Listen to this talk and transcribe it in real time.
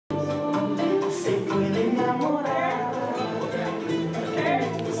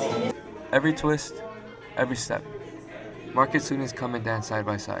Every twist, every step. Market students come and dance side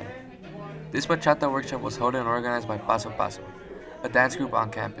by side. This Bachata workshop was held and organized by Paso, a dance group on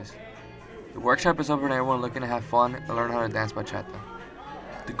campus. The workshop is open to everyone looking to have fun and learn how to dance Bachata.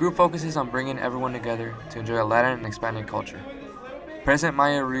 The group focuses on bringing everyone together to enjoy a Latin and expanding culture. President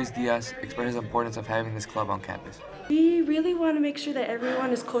Maya Ruiz-Diaz expressed the importance of having this club on campus. We really want to make sure that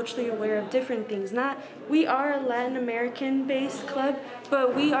everyone is culturally aware of different things. We are a Latin American-based club,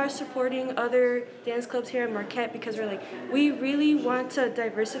 but we are supporting other dance clubs here in Marquette because we really want to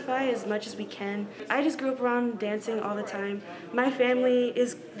diversify as much as we can. I just grew up around dancing all the time. My family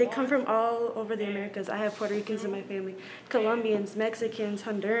they come from all over the Americas. I have Puerto Ricans in my family, Colombians, Mexicans,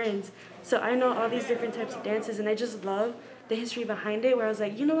 Hondurans. So I know all these different types of dances, and I just love the history behind it, where I was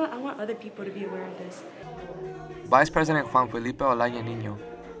like, you know what, I want other people to be aware of this. Vice President Juan Felipe Olaya Niño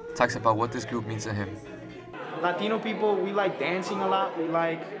talks about what this group means to him. Latino people, we like dancing a lot, we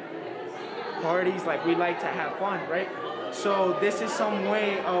like parties, we like to have fun, right? So this is some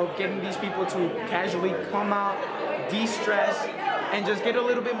way of getting these people to casually come out, de-stress, and just get a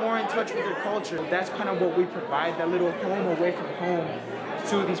little bit more in touch with their culture. That's kind of what we provide, that little home away from home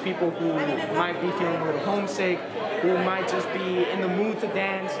to these people who might be feeling a little homesick, who might just be in the mood to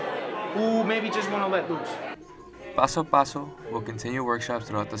dance, who maybe just want to let loose. Paso will continue workshops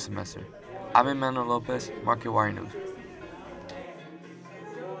throughout the semester. I'm Emmanuel Lopez, Market Wire News.